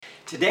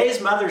Today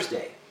is Mother's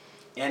Day,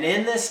 and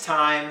in this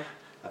time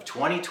of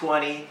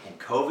 2020 and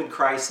COVID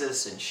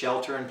crisis and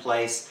shelter in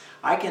place,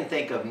 I can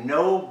think of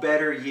no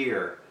better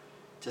year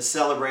to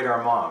celebrate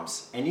our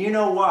moms. And you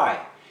know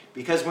why?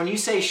 Because when you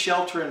say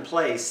shelter in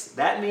place,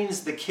 that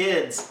means the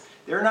kids,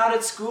 they're not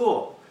at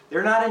school,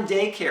 they're not in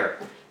daycare,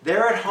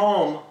 they're at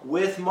home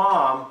with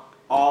mom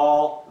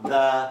all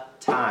the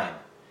time.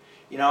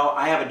 You know,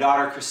 I have a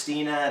daughter,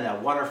 Christina, and a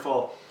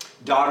wonderful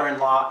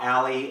daughter-in-law,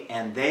 Allie,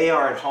 and they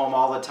are at home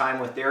all the time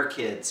with their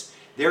kids.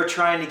 They're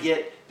trying to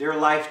get their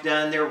life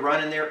done. They're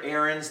running their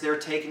errands. They're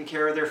taking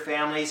care of their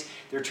families.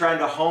 They're trying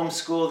to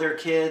homeschool their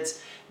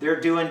kids.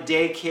 They're doing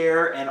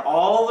daycare and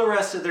all the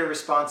rest of their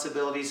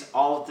responsibilities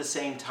all at the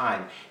same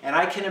time. And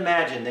I can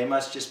imagine they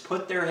must just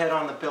put their head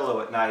on the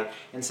pillow at night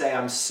and say,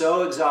 I'm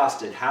so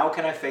exhausted. How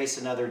can I face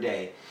another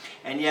day?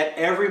 And yet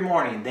every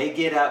morning they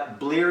get up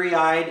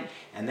bleary-eyed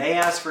and they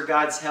ask for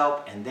God's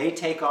help and they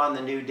take on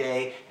the new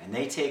day and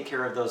they take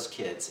care of those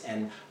kids.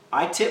 And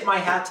I tip my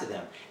hat to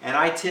them, and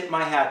I tip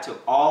my hat to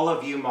all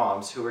of you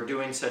moms who are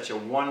doing such a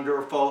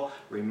wonderful,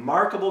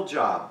 remarkable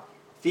job.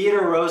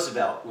 Theodore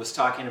Roosevelt was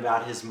talking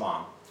about his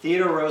mom.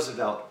 Theodore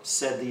Roosevelt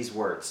said these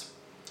words.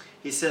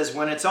 He says,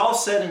 when it's all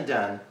said and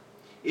done,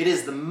 it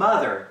is the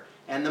mother,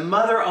 and the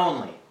mother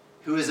only,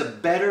 who is a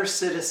better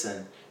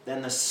citizen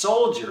than the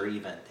soldier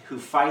even who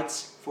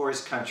fights for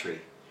his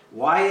country.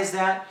 Why is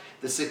that?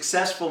 The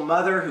successful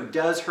mother who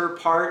does her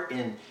part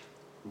in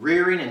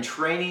rearing and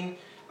training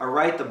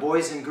the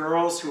boys and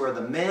girls who are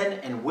the men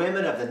and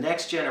women of the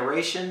next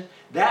generation,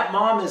 that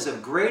mom is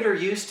of greater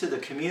use to the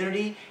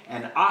community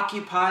and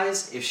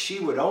occupies, if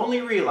she would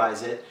only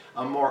realize it,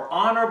 a more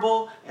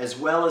honorable as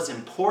well as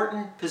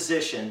important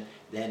position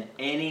than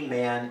any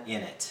man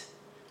in it.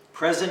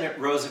 President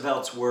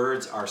Roosevelt's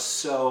words are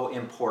so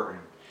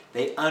important.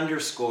 They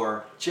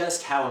underscore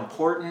just how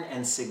important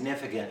and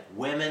significant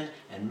women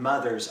and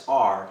mothers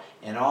are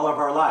in all of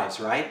our lives,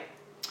 right?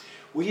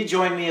 Will you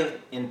join me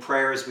in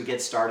prayer as we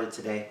get started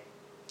today?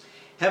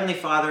 Heavenly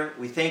Father,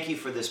 we thank you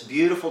for this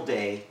beautiful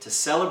day to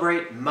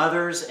celebrate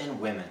mothers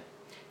and women.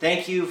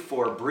 Thank you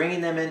for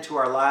bringing them into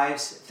our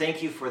lives.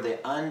 Thank you for the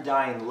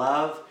undying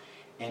love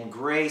and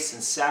grace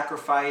and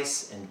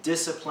sacrifice and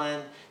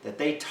discipline that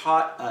they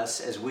taught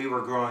us as we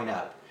were growing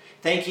up.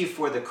 Thank you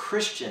for the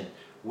Christian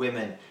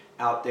women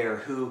out there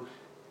who,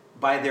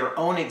 by their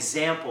own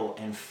example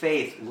and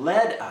faith,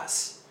 led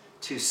us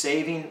to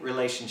saving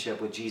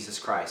relationship with Jesus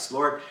Christ.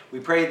 Lord, we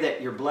pray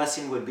that your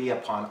blessing would be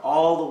upon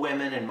all the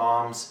women and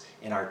moms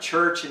in our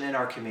church and in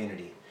our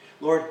community.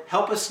 Lord,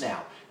 help us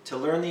now to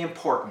learn the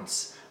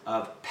importance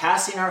of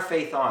passing our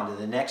faith on to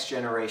the next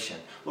generation.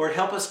 Lord,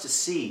 help us to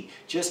see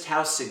just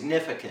how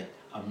significant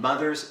a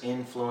mother's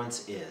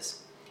influence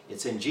is.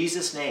 It's in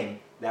Jesus' name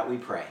that we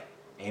pray.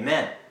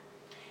 Amen.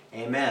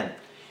 Amen.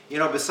 You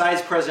know,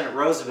 besides President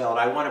Roosevelt,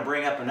 I want to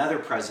bring up another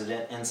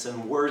president and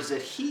some words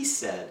that he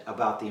said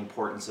about the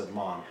importance of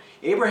mom.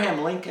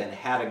 Abraham Lincoln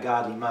had a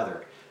godly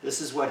mother.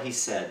 This is what he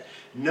said.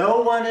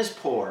 No one is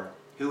poor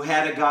who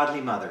had a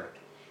godly mother.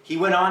 He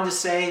went on to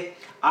say,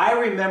 I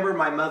remember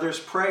my mother's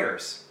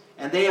prayers,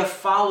 and they have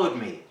followed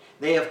me.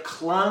 They have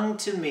clung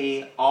to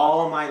me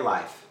all my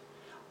life.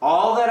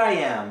 All that I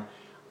am,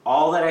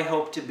 all that I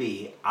hope to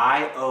be,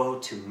 I owe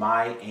to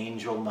my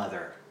angel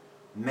mother.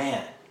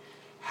 Man,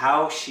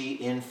 how she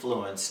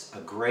influenced a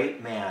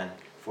great man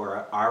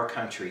for our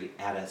country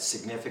at a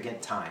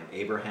significant time,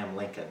 Abraham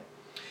Lincoln.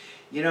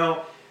 You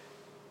know,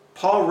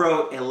 Paul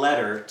wrote a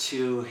letter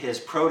to his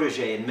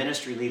protege and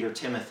ministry leader,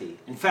 Timothy.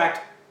 In fact,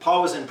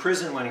 Paul was in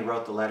prison when he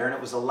wrote the letter, and it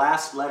was the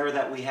last letter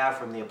that we have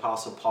from the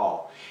Apostle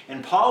Paul.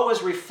 And Paul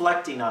was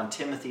reflecting on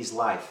Timothy's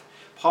life.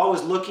 Paul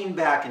was looking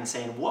back and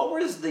saying, what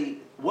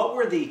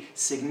were the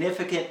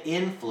significant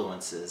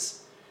influences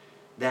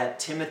that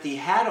Timothy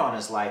had on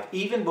his life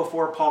even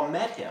before Paul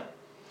met him?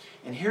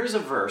 And here's a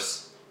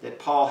verse that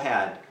Paul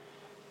had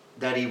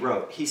that he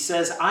wrote. He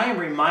says, I am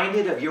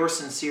reminded of your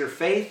sincere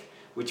faith,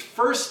 which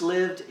first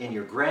lived in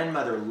your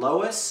grandmother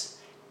Lois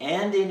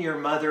and in your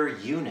mother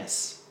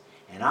Eunice,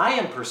 and I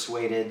am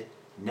persuaded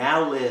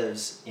now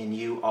lives in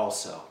you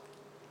also.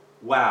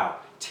 Wow,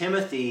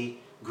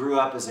 Timothy grew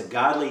up as a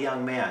godly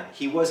young man.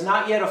 He was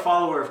not yet a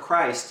follower of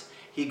Christ.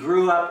 He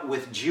grew up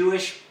with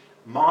Jewish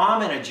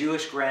mom and a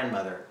Jewish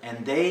grandmother,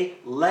 and they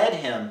led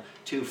him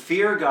to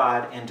fear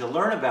God and to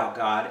learn about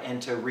God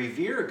and to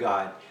revere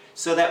God,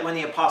 so that when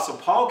the Apostle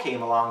Paul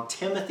came along,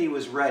 Timothy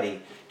was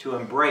ready to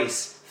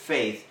embrace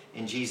faith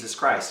in Jesus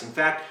Christ. In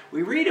fact,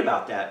 we read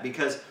about that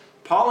because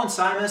Paul and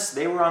Silas,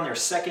 they were on their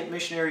second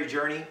missionary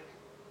journey,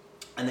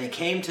 and they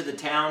came to the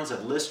towns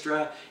of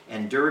Lystra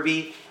and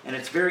Derbe, and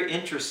it's very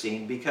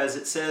interesting because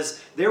it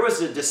says there was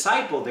a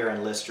disciple there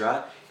in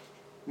Lystra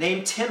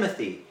named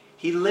Timothy.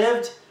 He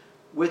lived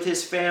with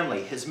his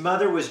family. His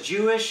mother was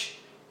Jewish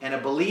and a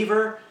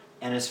believer,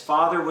 and his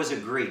father was a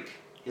Greek.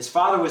 His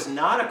father was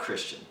not a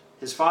Christian.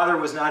 His father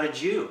was not a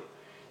Jew.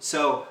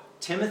 So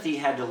Timothy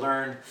had to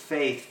learn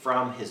faith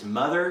from his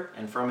mother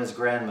and from his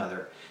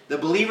grandmother. The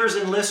believers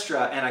in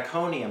Lystra and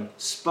Iconium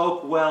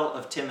spoke well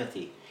of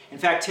Timothy. In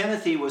fact,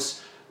 Timothy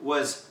was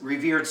was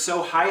revered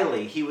so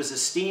highly, he was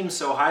esteemed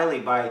so highly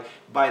by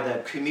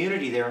the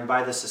community there and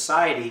by the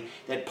society,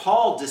 that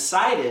Paul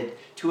decided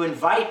to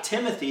invite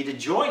Timothy to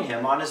join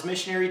him on his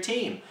missionary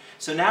team.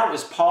 So now it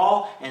was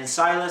Paul and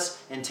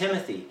Silas and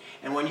Timothy.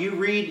 And when you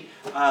read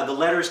the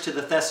letters to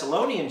the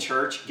Thessalonian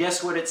church,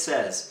 guess what it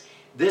says?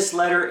 This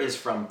letter is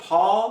from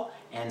Paul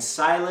and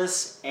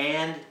Silas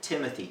and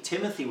Timothy.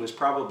 Timothy was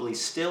probably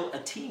still a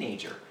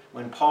teenager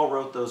when Paul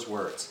wrote those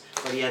words,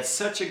 but he had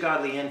such a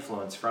godly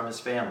influence from his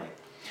family.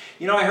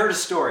 You know, I heard a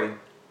story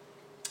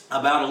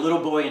about a little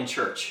boy in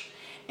church,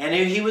 and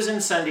he was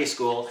in Sunday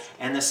school,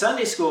 and the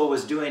Sunday school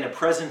was doing a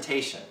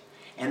presentation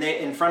and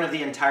in front of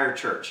the entire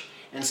church.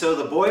 And so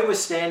the boy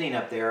was standing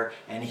up there,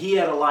 and he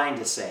had a line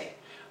to say.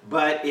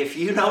 But if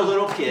you know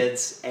little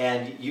kids,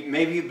 and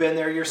maybe you've been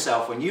there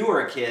yourself, when you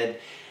were a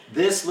kid,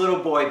 this little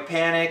boy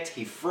panicked,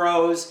 he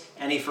froze,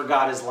 and he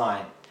forgot his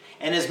line.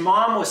 And his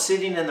mom was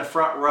sitting in the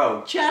front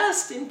row,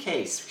 just in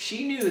case.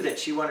 She knew that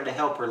she wanted to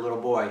help her little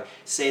boy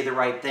say the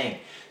right thing.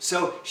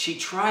 So she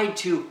tried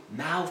to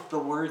mouth the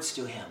words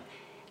to him.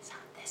 So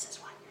this is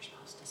what you're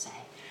supposed to say.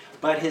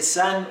 But his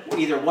son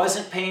either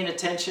wasn't paying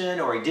attention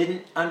or he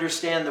didn't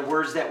understand the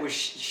words that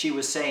she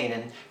was saying.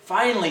 And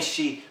finally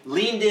she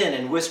leaned in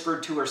and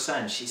whispered to her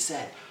son. She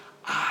said,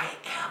 "I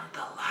am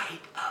the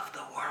light of the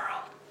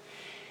world."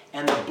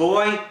 And the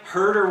boy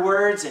heard her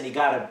words, and he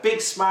got a big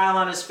smile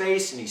on his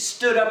face, and he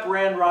stood up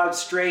ramrod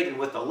straight, and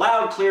with a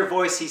loud, clear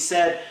voice he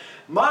said,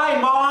 "My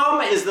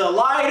mom is the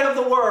light of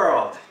the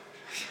world."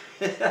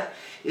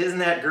 Isn't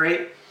that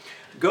great?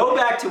 Go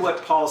back to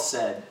what Paul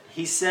said.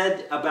 He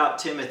said about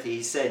Timothy,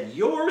 he said,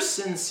 "Your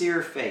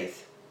sincere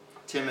faith,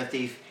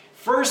 Timothy,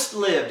 first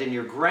lived in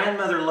your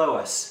grandmother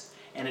Lois,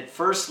 and it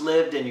first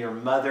lived in your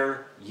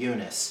mother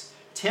Eunice."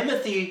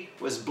 Timothy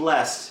was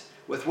blessed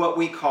with what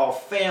we call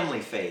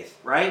family faith,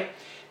 right?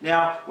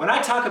 Now, when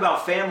I talk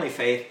about family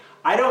faith,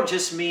 I don't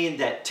just mean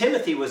that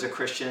Timothy was a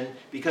Christian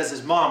because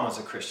his mom was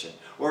a Christian,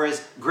 or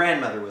his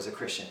grandmother was a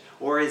Christian,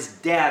 or his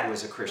dad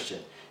was a Christian.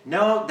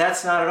 No,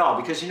 that's not at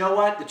all. Because you know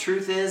what? The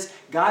truth is,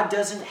 God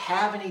doesn't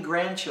have any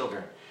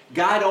grandchildren.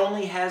 God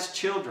only has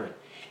children.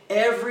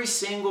 Every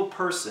single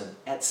person,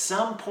 at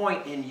some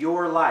point in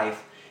your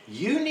life,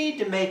 you need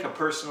to make a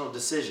personal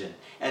decision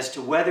as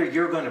to whether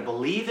you're going to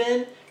believe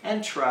in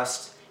and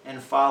trust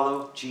and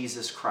follow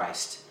Jesus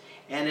Christ.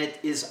 And it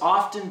is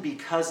often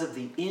because of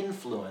the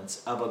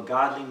influence of a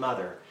godly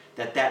mother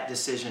that that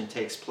decision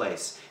takes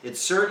place. It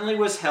certainly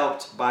was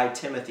helped by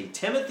Timothy.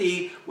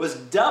 Timothy was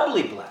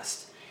doubly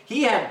blessed.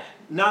 He had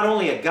not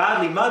only a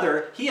godly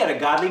mother, he had a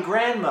godly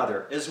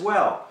grandmother as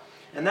well.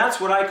 And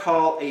that's what I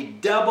call a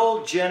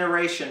double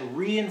generation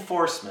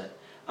reinforcement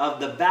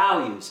of the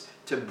values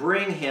to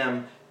bring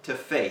him to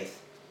faith.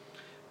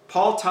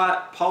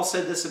 Paul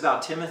said this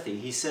about Timothy.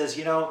 He says,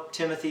 you know,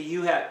 Timothy,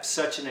 you have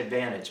such an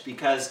advantage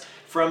because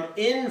from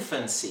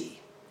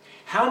infancy,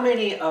 how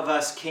many of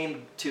us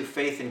came to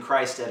faith in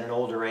Christ at an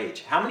older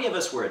age? How many of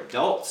us were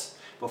adults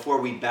before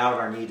we bowed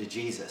our knee to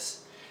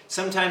Jesus?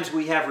 Sometimes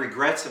we have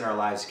regrets in our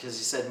lives because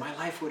he said, my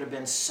life would have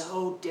been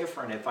so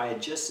different if I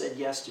had just said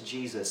yes to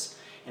Jesus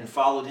and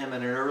followed him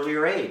at an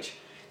earlier age.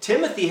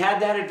 Timothy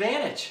had that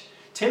advantage.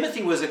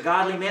 Timothy was a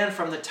godly man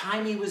from the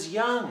time he was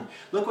young.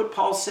 Look what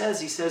Paul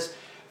says. He says,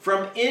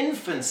 from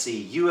infancy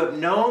you have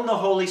known the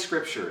Holy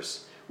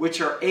Scriptures, which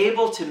are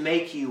able to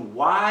make you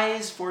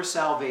wise for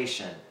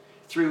salvation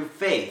through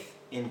faith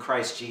in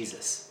Christ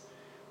Jesus.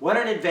 What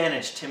an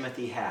advantage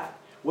Timothy had.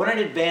 What an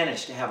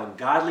advantage to have a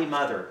godly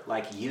mother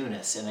like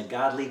Eunice and a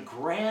godly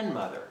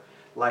grandmother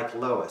like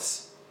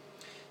Lois.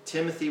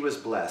 Timothy was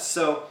blessed.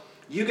 So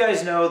you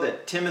guys know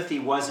that Timothy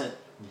wasn't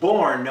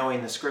born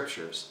knowing the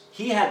Scriptures.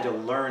 He had to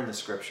learn the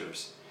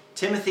Scriptures.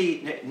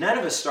 Timothy, none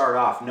of us start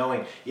off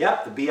knowing,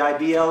 yep, the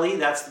Bible,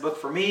 that's the book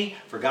for me.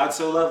 For God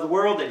so loved the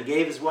world that he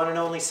gave his one and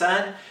only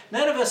Son.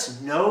 None of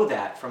us know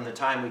that from the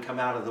time we come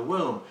out of the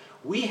womb.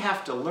 We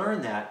have to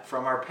learn that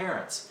from our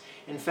parents.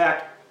 In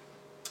fact,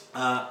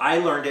 I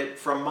learned it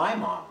from my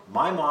mom.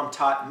 My mom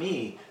taught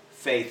me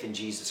faith in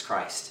Jesus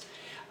Christ.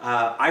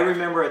 I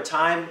remember a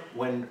time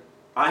when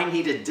I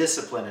needed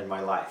discipline in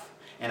my life.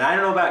 And I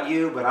don't know about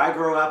you, but I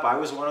grew up, I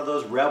was one of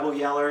those rebel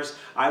yellers.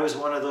 I was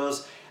one of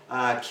those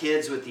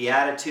kids with the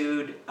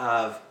attitude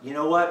of, you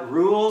know what,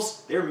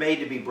 rules, they're made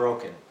to be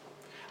broken.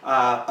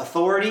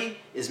 Authority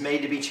is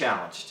made to be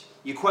challenged.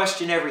 You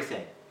question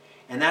everything.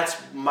 And that's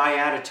my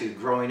attitude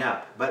growing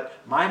up. But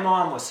my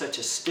mom was such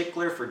a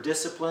stickler for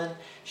discipline.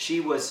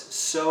 She was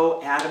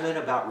so adamant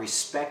about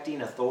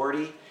respecting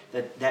authority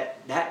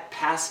that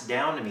passed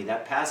down to me.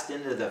 That passed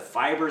into the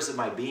fibers of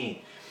my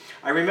being.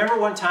 I remember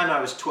one time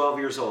I was 12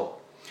 years old.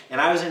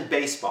 And I was in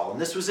baseball. And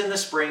this was in the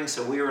spring,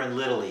 so we were in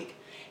Little League.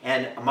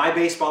 And my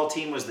baseball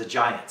team was the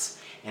Giants.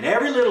 And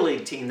every Little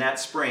League team that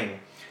spring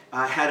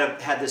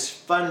had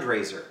this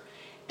fundraiser.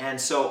 And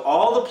so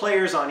all the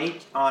players on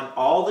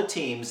all the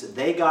teams,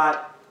 they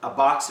got a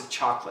box of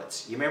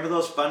chocolates. You remember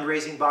those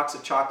fundraising box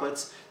of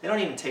chocolates? They don't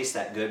even taste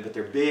that good, but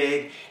they're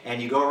big.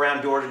 And you go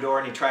around door to door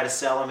and you try to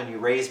sell them and you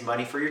raise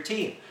money for your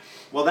team.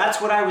 Well, that's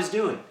what I was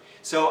doing.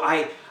 So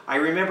I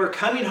remember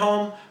coming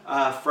home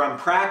from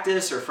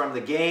practice or from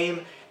the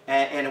game,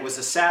 and it was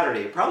a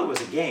Saturday. It probably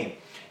was a game.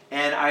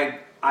 And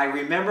I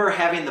remember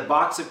having the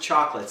box of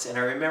chocolates, and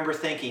I remember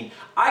thinking,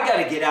 I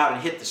got to get out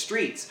and hit the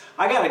streets.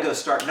 I got to go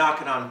start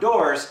knocking on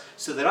doors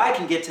so that I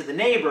can get to the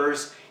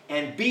neighbors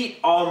and beat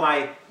all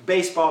my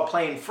baseball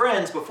playing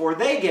friends before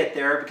they get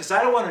there, because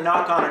I don't want to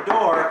knock on a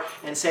door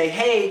and say,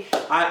 hey,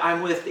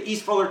 I'm with the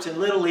East Fullerton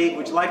Little League.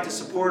 Would you like to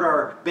support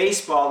our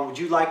baseball? Would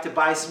you like to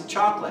buy some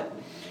chocolate?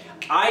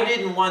 I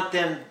didn't want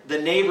the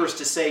neighbors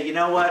to say, you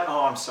know what?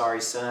 Oh, I'm sorry,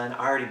 son.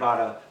 I already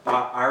bought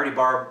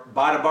a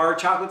bar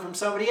of chocolate from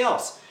somebody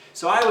else.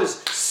 So I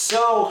was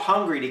so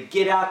hungry to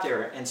get out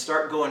there and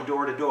start going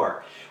door to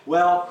door.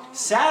 Well,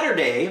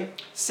 Saturday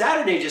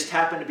just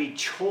happened to be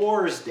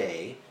chores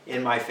day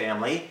in my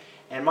family,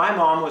 and my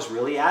mom was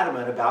really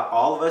adamant about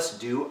all of us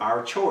do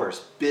our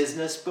chores,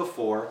 business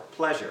before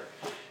pleasure.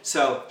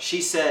 So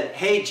she said,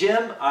 hey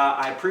Jim,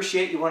 I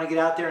appreciate you want to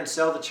get out there and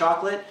sell the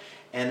chocolate,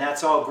 and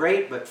that's all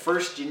great, but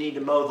first you need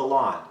to mow the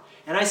lawn.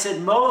 And I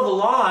said, mow the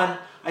lawn?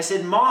 I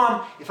said,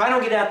 Mom, if I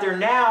don't get out there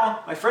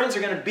now, my friends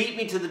are going to beat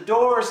me to the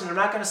doors and they're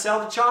not going to sell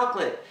the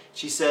chocolate.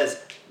 She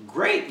says,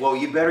 great, well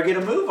you better get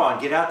a move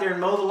on. Get out there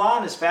and mow the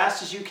lawn as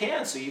fast as you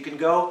can so you can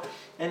go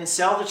and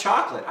sell the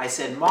chocolate. I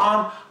said,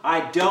 Mom,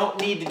 I don't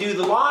need to do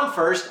the lawn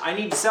first. I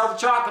need to sell the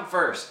chocolate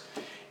first.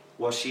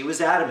 Well, she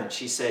was adamant.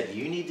 She said,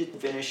 you need to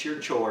finish your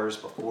chores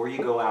before you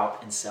go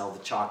out and sell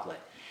the chocolate.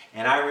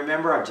 And I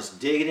remember I'm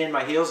just digging in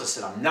my heels. I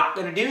said, I'm not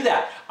going to do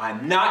that.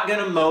 I'm not going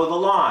to mow the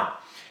lawn.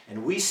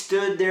 And we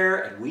stood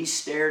there and we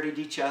stared at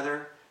each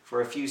other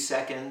for a few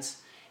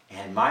seconds.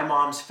 And my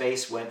mom's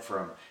face went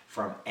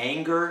from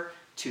anger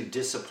to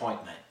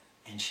disappointment.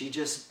 And she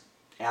just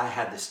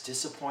had this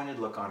disappointed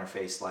look on her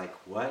face like,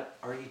 what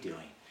are you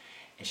doing?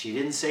 And she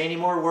didn't say any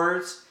more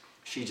words.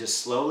 She just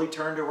slowly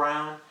turned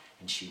around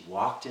and she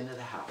walked into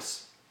the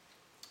house.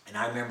 And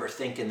I remember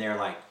thinking there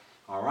like,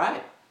 all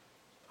right,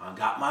 I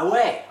got my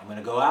way. I'm going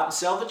to go out and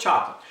sell the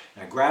chocolate.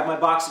 And I grabbed my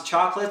box of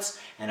chocolates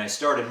and I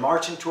started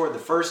marching toward the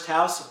first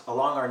house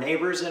along our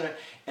neighbors on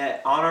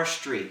our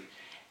street.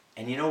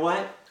 And you know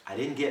what? I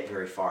didn't get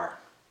very far.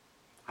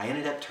 I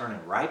ended up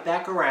turning right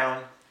back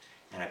around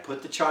and I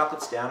put the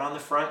chocolates down on the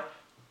front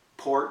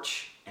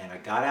porch and I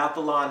got out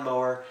the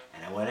lawnmower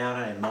and I went out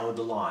and I mowed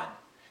the lawn.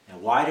 Now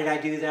why did I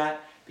do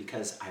that?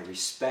 Because I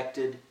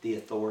respected the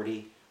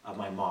authority of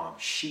my mom.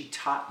 She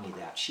taught me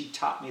that. She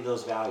taught me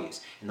those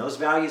values. And those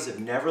values have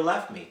never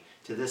left me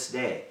to this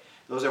day.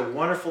 Those are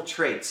wonderful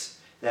traits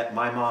that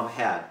my mom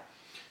had.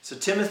 So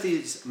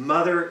Timothy's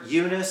mother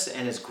Eunice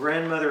and his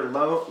grandmother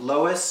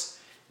Lois,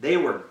 they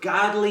were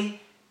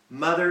godly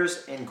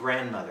mothers and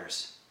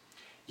grandmothers.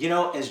 You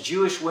know, as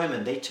Jewish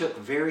women, they took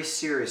very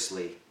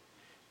seriously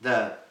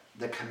the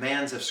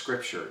commands of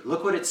Scripture.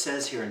 Look what it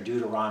says here in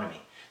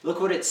Deuteronomy. Look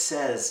what it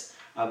says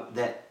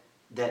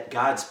that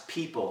God's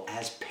people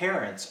as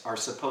parents are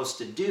supposed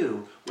to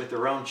do with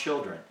their own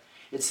children.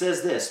 It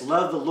says this,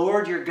 love the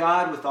Lord your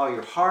God with all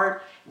your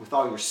heart, with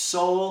all your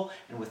soul,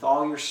 and with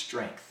all your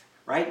strength.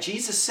 Right?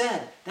 Jesus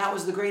said that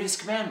was the greatest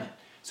commandment.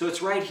 So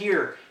it's right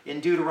here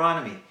in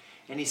Deuteronomy.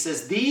 And he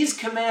says, these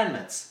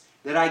commandments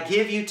that I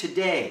give you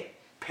today,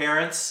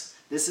 parents,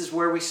 this is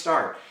where we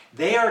start.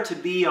 They are to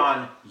be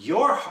on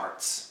your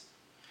hearts.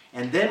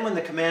 And then when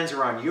the commands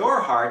are on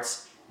your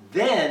hearts,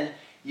 then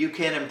you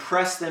can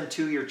impress them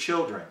to your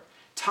children.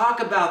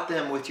 Talk about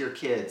them with your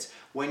kids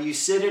when you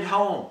sit at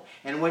home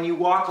and when you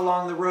walk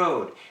along the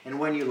road and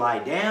when you lie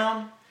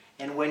down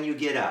and when you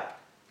get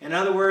up. In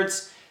other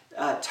words,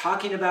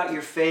 talking about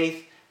your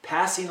faith,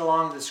 passing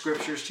along the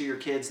Scriptures to your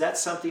kids, that's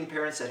something,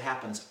 parents, that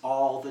happens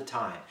all the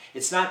time.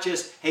 It's not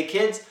just, hey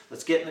kids,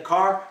 let's get in the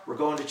car, we're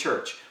going to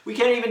church. We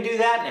can't even do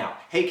that now.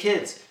 Hey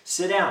kids,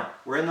 sit down.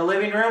 We're in the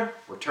living room,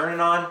 we're turning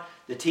on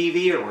the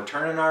TV or we're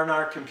turning on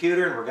our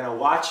computer and we're going to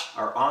watch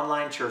our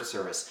online church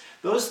service.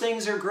 Those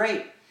things are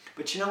great.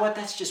 But you know what?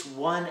 That's just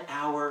 1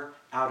 hour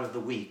out of the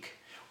week.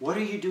 What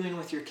are you doing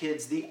with your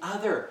kids the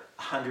other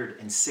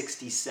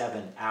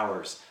 167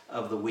 hours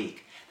of the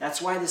week?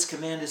 That's why this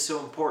command is so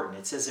important.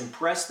 It says,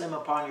 impress them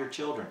upon your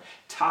children.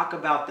 Talk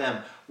about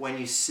them when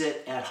you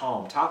sit at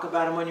home. Talk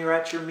about them when you're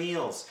at your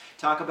meals.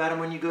 Talk about them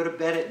when you go to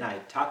bed at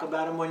night. Talk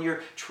about them when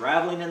you're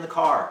traveling in the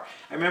car.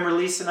 I remember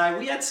Lisa and I,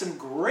 we had some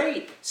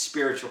great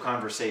spiritual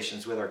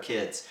conversations with our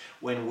kids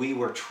when we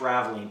were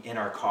traveling in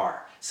our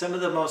car. Some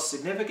of the most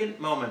significant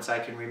moments I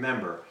can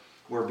remember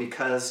were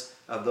because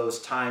of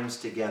those times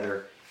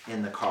together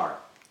in the car.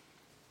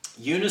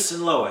 Eunice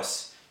and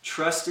Lois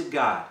trusted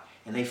God.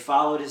 And they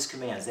followed his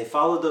commands. They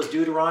followed those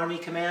Deuteronomy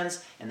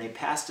commands and they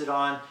passed it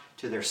on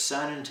to their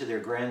son and to their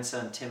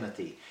grandson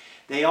Timothy.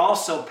 They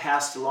also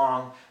passed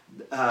along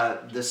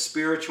the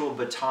spiritual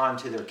baton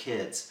to their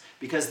kids,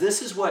 because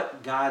this is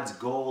what God's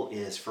goal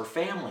is for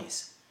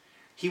families.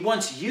 He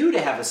wants you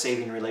to have a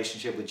saving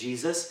relationship with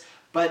Jesus,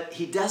 but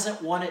he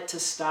doesn't want it to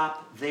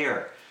stop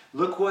there.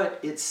 Look what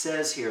it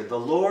says here. The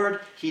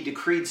Lord, he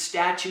decreed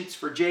statutes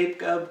for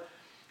Jacob.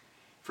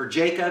 For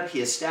Jacob,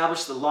 he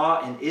established the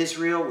law in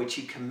Israel, which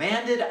he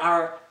commanded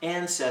our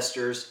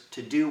ancestors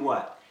to do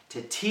what?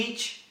 to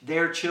teach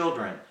their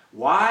children.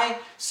 Why?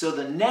 So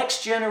the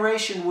next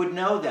generation would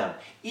know them,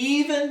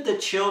 even the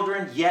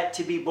children yet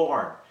to be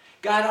born.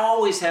 God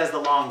always has the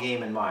long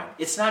game in mind.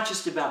 It's not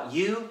just about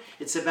you.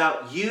 It's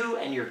about you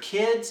and your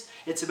kids.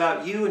 It's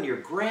about you and your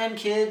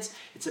grandkids.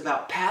 It's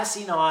about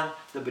passing on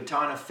the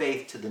baton of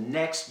faith to the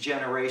next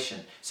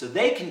generation so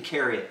they can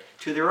carry it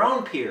to their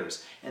own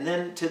peers and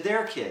then to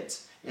their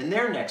kids and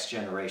their next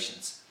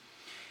generations.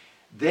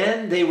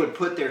 Then they would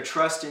put their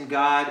trust in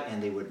God,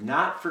 and they would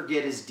not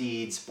forget his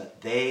deeds,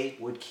 but they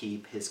would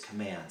keep his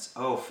commands.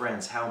 Oh,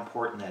 friends, how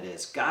important that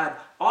is. God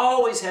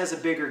always has a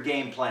bigger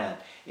game plan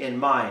in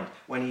mind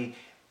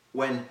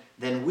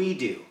than we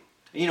do.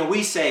 You know,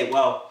 we say,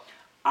 well,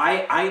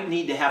 I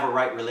need to have a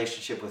right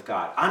relationship with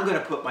God. I'm going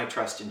to put my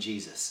trust in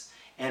Jesus.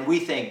 And we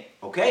think,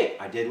 okay,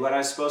 I did what I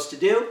was supposed to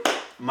do.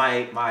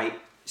 My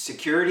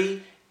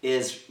security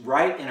is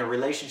right in a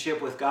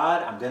relationship with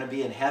God. I'm going to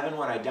be in heaven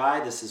when I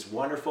die. This is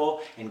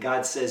wonderful. And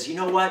God says, you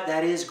know what?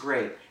 That is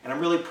great. And I'm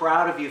really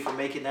proud of you for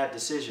making that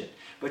decision.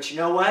 But you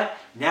know what?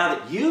 Now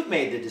that you've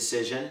made the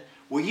decision,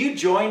 will you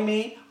join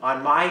me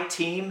on my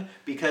team?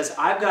 Because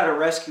I've got a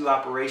rescue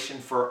operation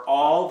for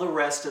all the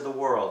rest of the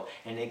world.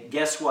 And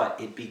guess what?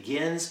 It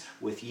begins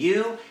with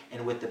you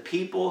and with the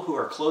people who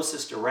are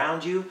closest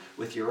around you,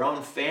 with your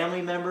own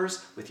family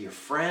members, with your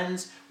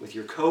friends, with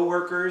your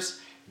co-workers.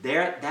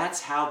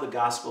 That's how the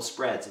gospel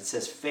spreads. It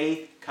says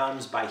faith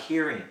comes by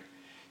hearing.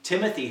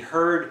 Timothy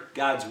heard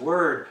God's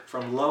word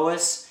from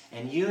Lois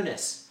and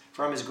Eunice,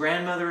 from his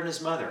grandmother and his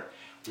mother.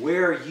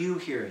 Where are you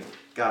hearing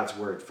God's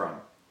word from?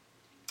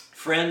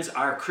 Friends,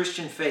 our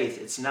Christian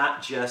faith, it's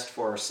not just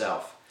for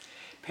ourselves.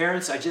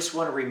 Parents, I just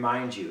want to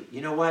remind you,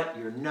 you know what?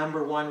 Your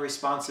number one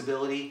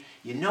responsibility,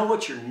 you know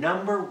what your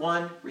number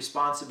one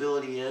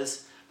responsibility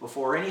is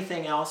before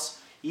anything else?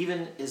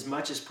 Even as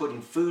much as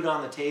putting food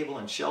on the table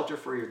and shelter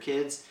for your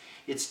kids,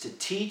 it's to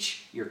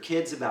teach your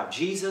kids about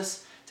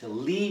Jesus, to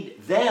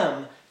lead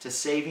them to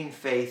saving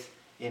faith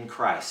in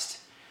Christ.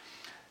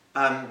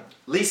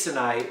 Lisa and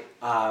I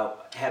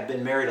have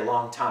been married a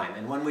long time,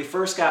 and when we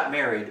first got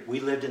married,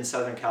 we lived in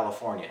Southern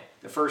California,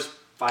 the first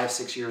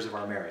 5-6 years of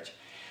our marriage.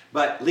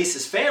 But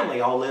Lisa's family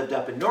all lived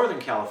up in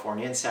Northern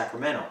California in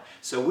Sacramento.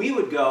 So we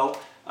would go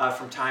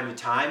from time to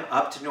time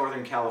up to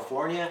Northern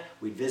California.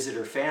 We'd visit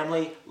her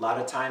family a lot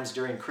of times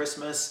during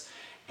Christmas.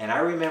 And I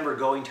remember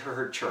going to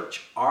her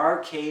church,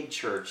 Arcade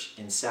Church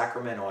in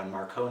Sacramento on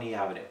Marconi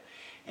Avenue.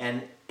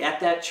 And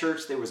at that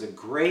church there was a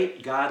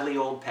great godly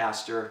old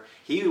pastor.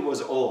 He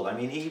was old. I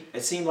mean,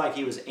 it seemed like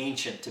he was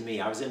ancient to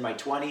me. I was in my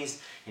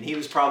 20s and he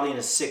was probably in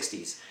his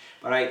 60s.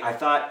 But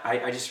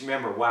I just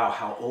remember, wow,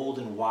 how old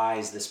and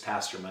wise this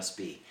pastor must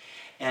be.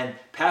 And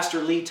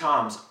Pastor Lee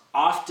Toms,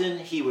 often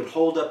he would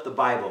hold up the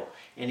Bible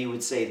and he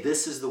would say,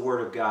 this is the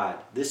Word of God.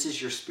 This is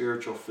your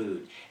spiritual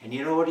food. And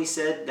you know what he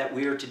said that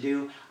we are to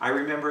do? I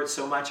remember it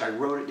so much, I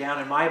wrote it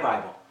down in my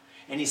Bible.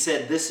 And he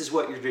said, this is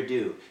what you're to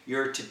do.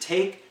 You're to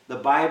take the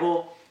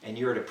Bible and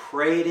you're to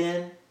pray it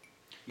in.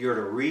 You're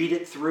to read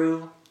it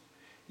through.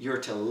 You're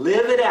to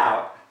live it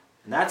out.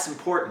 And that's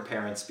important,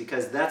 parents,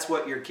 because that's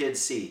what your kids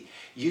see.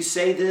 You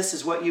say this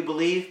is what you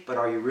believe, but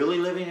are you really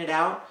living it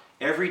out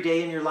every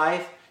day in your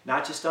life?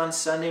 Not just on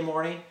Sunday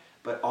morning,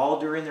 but all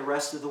during the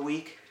rest of the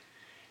week?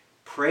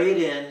 Pray it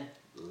in,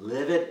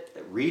 live it,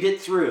 read it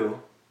through,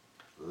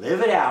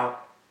 live it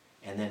out,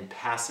 and then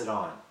pass it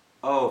on.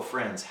 Oh,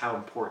 friends, how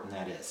important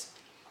that is.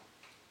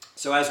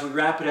 So as we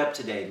wrap it up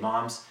today,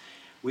 moms,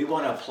 we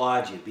want to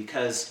applaud you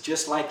because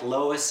just like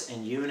Lois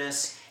and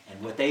Eunice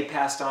and what they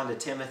passed on to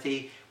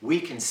Timothy, we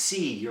can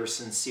see your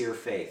sincere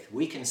faith.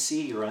 We can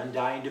see your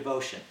undying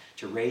devotion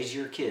to raise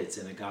your kids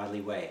in a godly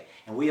way.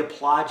 And we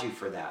applaud you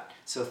for that.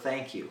 So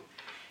thank you.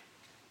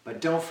 But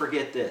don't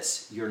forget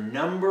this. Your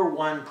number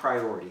one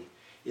priority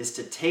is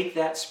to take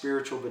that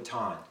spiritual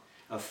baton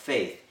of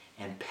faith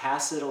and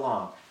pass it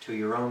along to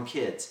your own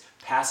kids.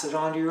 Pass it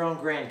on to your own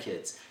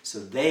grandkids so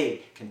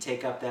they can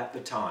take up that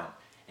baton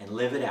and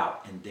live it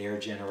out in their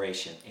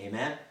generation.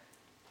 Amen?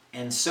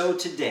 And so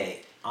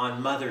today,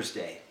 on Mother's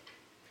Day,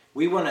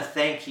 we want to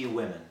thank you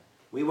women.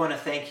 We want to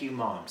thank you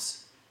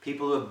moms,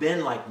 people who have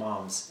been like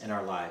moms in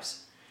our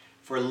lives,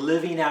 for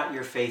living out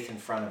your faith in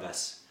front of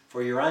us,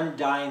 for your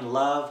undying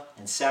love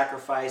and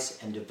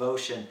sacrifice and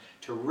devotion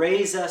to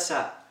raise us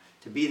up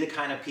to be the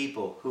kind of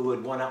people who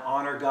would want to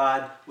honor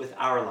God with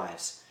our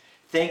lives.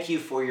 Thank you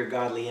for your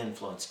godly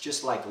influence,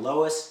 just like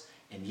Lois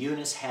and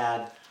Eunice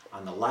had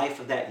on the life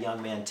of that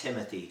young man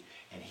Timothy,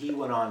 and he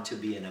went on to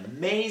be an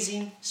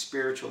amazing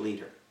spiritual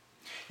leader.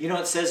 You know,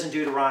 it says in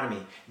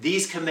Deuteronomy,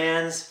 these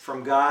commands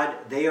from God,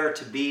 they are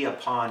to be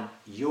upon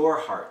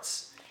your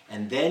hearts,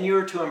 and then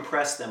you're to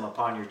impress them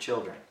upon your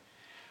children.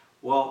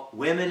 Well,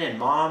 women and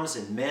moms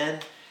and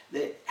men,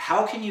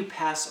 how can you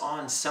pass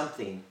on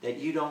something that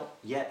you don't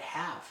yet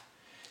have?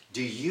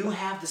 Do you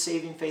have the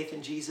saving faith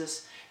in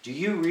Jesus? Do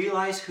you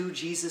realize who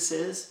Jesus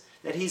is?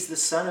 That he's the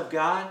Son of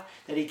God?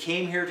 That he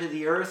came here to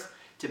the earth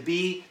to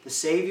be the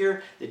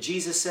Savior? That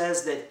Jesus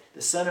says that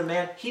the Son of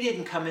Man, he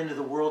didn't come into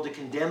the world to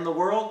condemn the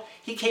world.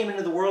 He came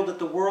into the world that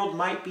the world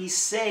might be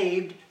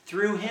saved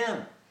through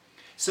him.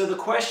 So the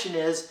question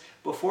is,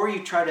 before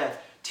you try to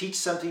teach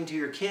something to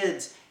your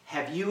kids,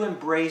 have you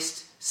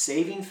embraced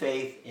saving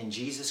faith in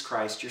Jesus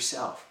Christ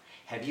yourself?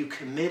 Have you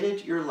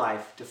committed your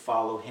life to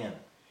follow him?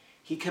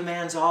 He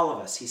commands all of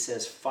us. He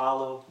says,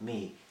 follow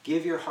me.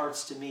 Give your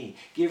hearts to me.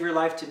 Give your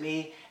life to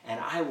me, and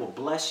I will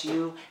bless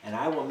you, and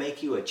I will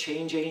make you a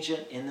change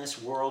agent in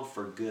this world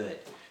for good.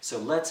 So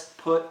let's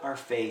put our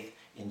faith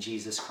in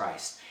Jesus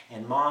Christ.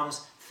 And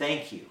moms,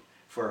 thank you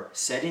for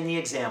setting the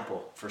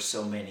example for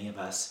so many of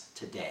us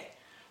today.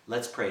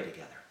 Let's pray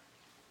together.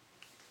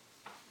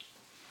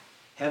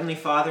 Heavenly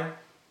Father,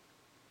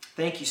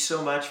 thank you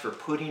so much for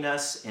putting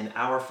us in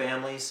our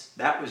families.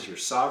 That was your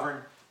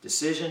sovereign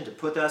decision to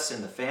put us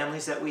in the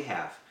families that we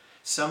have.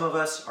 Some of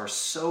us are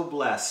so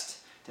blessed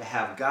to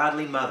have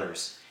godly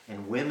mothers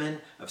and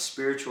women of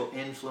spiritual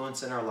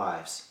influence in our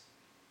lives.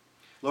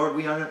 Lord,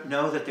 we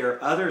know that there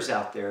are others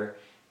out there,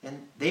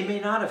 and they may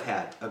not have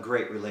had a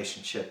great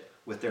relationship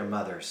with their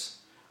mothers.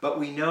 But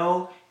we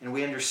know and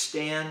we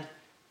understand,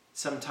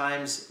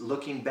 sometimes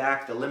looking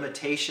back, the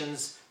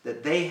limitations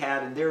that they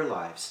had in their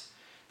lives,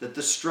 that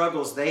the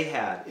struggles they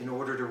had in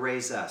order to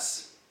raise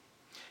us.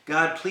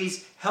 God,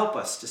 please help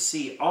us to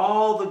see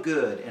all the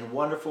good and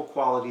wonderful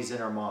qualities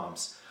in our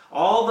moms,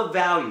 all the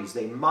values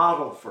they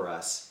modeled for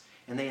us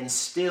and they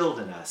instilled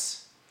in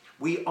us.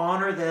 We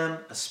honor them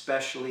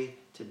especially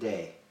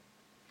today.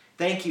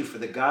 Thank you for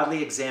the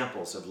godly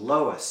examples of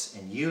Lois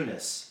and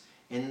Eunice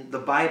in the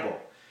Bible,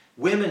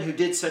 women who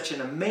did such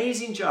an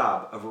amazing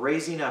job of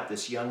raising up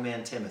this young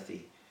man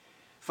Timothy.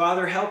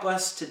 Father, help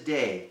us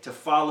today to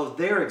follow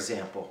their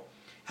example.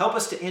 Help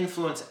us to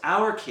influence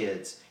our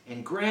kids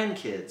and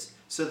grandkids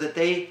so that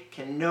they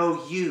can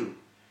know you,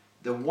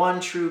 the one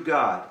true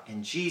God,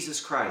 and Jesus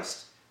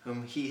Christ,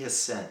 whom he has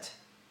sent.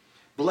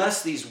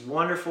 Bless these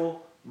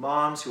wonderful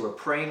moms who are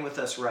praying with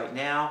us right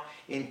now.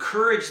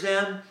 Encourage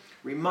them.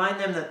 Remind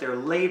them that their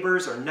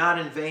labors are not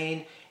in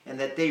vain and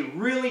that they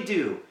really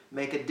do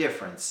make a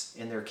difference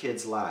in their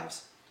kids'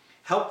 lives.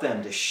 Help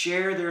them to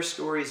share their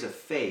stories of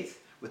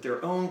faith with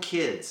their own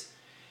kids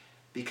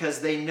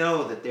because they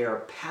know that they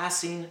are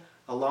passing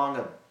along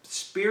a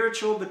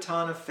spiritual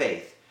baton of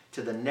faith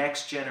to the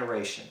next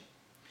generation.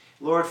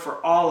 Lord,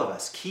 for all of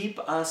us, keep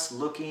us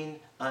looking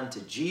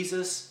unto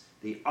Jesus,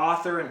 the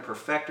author and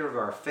perfecter of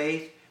our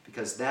faith,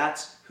 because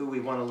that's who we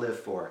want to live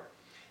for.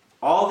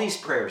 All these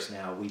prayers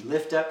now we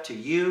lift up to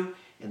you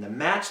in the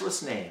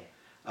matchless name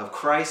of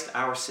Christ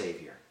our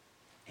Savior.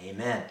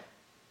 Amen.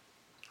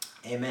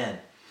 Amen.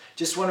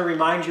 Just want to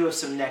remind you of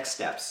some next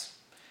steps.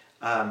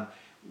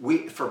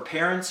 For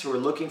parents who are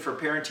looking for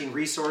parenting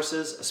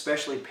resources,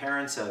 especially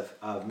parents of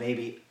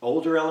maybe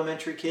older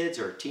elementary kids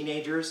or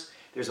teenagers,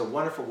 there's a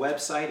wonderful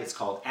website. It's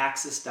called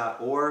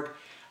axis.org.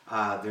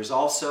 There's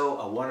also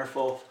a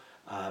wonderful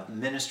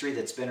ministry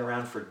that's been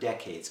around for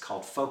decades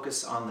called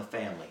Focus on the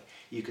Family.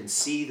 You can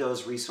see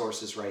those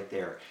resources right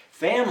there.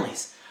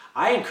 Families,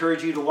 I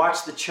encourage you to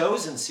watch the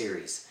Chosen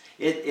series.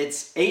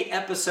 It's 8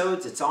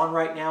 episodes. It's on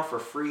right now for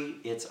free.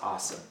 It's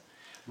awesome.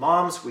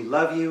 Moms, we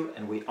love you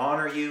and we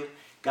honor you.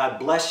 God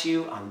bless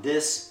you on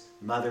this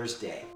Mother's Day.